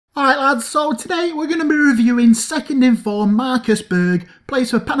Alright lads, so today we're going to be reviewing second in form Marcus Berg, plays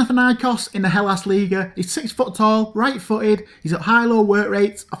for Panathinaikos in the Hellas Liga. He's 6 foot tall, right footed, he's got high-low work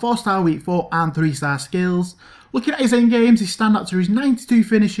rates, a 4-star weak foot and 3-star skills. Looking at his end games, his standouts are his 92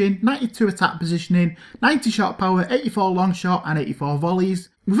 finishing, 92 attack positioning, 90 shot power, 84 long shot and 84 volleys.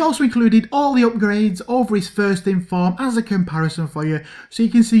 We've also included all the upgrades over his first in form as a comparison for you, so you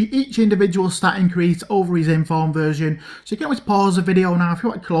can see each individual stat increase over his in form version. So you can always pause the video now if you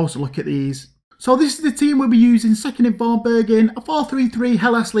want a closer look at these. So this is the team we'll be using second in form Berg in, a 4-3-3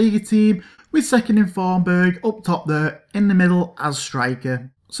 Hellas Liga team with second in form Berg up top there, in the middle as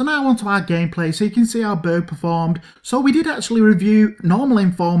striker. So now on to our gameplay so you can see how Berg performed. So we did actually review normal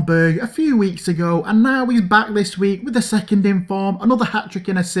in form Berg a few weeks ago, and now he's back this week with the second in form, another hat-trick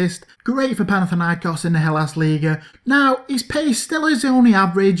and assist. Great for Panathinaikos in the Hellas Liga. Now his pace still is only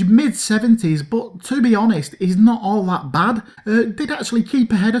average, mid-70s, but to be honest he's not all that bad. Did actually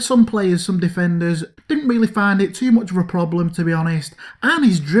keep ahead of some players, some defenders. Didn't really find it too much of a problem to be honest. And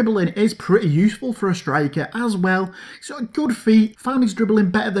his dribbling is pretty useful for a striker as well. He's got good feet, found his dribbling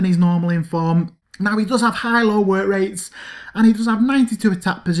better than his normal in form. Now he does have high-low work rates and he does have 92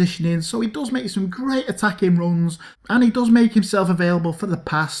 attack positioning, so he does make some great attacking runs and he does make himself available for the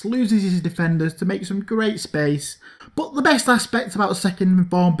pass, loses his defenders to make some great space. But the best aspect about second in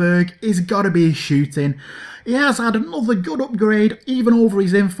form Berg is got to be his shooting. He has had another good upgrade even over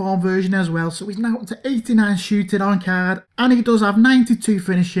his in form version as well, so he's now up to 89 shooting on card and he does have 92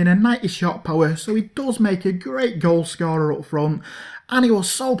 finishing and 90 shot power, so he does make a great goal scorer up front. And he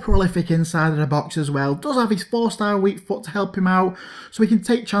was so prolific inside of the box as well. Does have his 4-star weak foot to help him out, so he can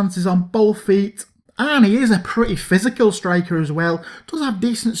take chances on both feet. And he is a pretty physical striker as well. Does have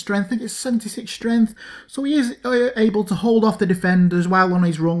decent strength, I think it's 76 strength. So he is able to hold off the defenders while on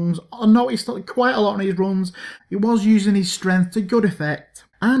his runs. I noticed that quite a lot on his runs, he was using his strength to good effect.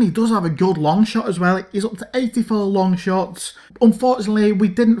 And he does have a good long shot as well. He's up to 84 long shots. Unfortunately, we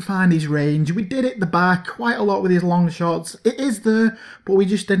didn't find his range. We did hit the bar quite a lot with his long shots. It is there, but we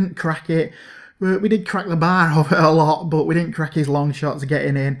just didn't crack it. We did crack the bar of it a lot, but we didn't crack his long shots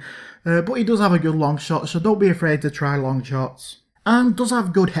getting in. But he does have a good long shot, so don't be afraid to try long shots. And does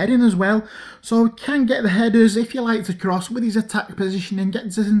have good heading as well, so can get the headers if you like to cross with his attack positioning,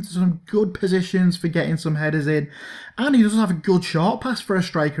 gets us into some good positions for getting some headers in. And he does have a good short pass for a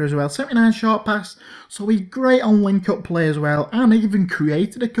striker as well, 79 short pass, so he's great on link-up play as well, and even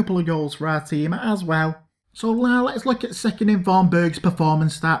created a couple of goals for our team as well. So now let's look at second in form Berg's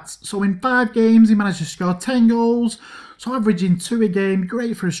performance stats. So in 5 games he managed to score 10 goals, so averaging 2 a game,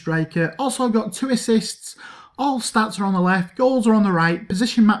 great for a striker. Also got 2 assists. All stats are on the left, goals are on the right,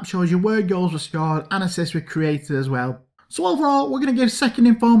 position map shows you where goals were scored and assists were created as well. So overall, we're going to give second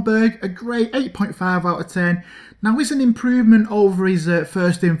in form Berg a great 8.5 out of 10. Now it's an improvement over his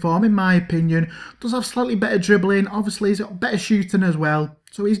first in form in my opinion. Does have slightly better dribbling, obviously he's got better shooting as well.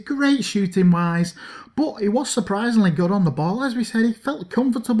 So he's great shooting wise, but he was surprisingly good on the ball as we said. He felt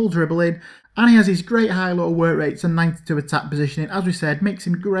comfortable dribbling and he has his great high-low work rates and 92 attack positioning, as we said, makes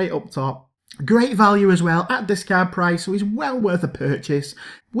him great up top. Great value as well at discard price, so he's well worth a purchase.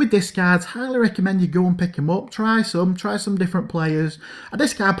 With discards, highly recommend you go and pick him up, try some different players. A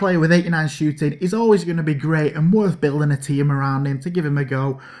discard player with 89 shooting is always going to be great and worth building a team around him to give him a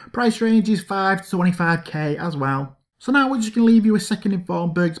go. Price range is 5 to 25k as well. So now we're just going to leave you with second in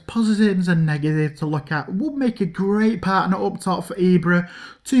form Berg's positives and negatives to look at. Would make a great partner up top for Ibra.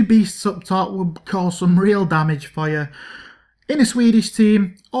 2 beasts up top would cause some real damage for you. In a Swedish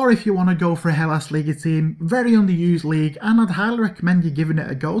team, or if you want to go for a Hellas Liga team, very underused league, and I'd highly recommend you giving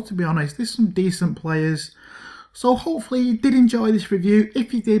it a go to be honest. There's some decent players. So hopefully you did enjoy this review.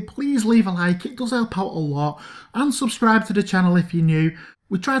 If you did, please leave a like, it does help out a lot, and subscribe to the channel if you're new.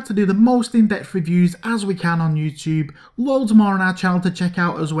 We try to do the most in-depth reviews as we can on YouTube. Loads more on our channel to check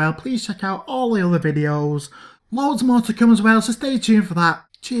out as well. Please check out all the other videos. Loads more to come as well, so stay tuned for that.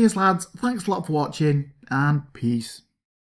 Cheers lads, thanks a lot for watching, and peace.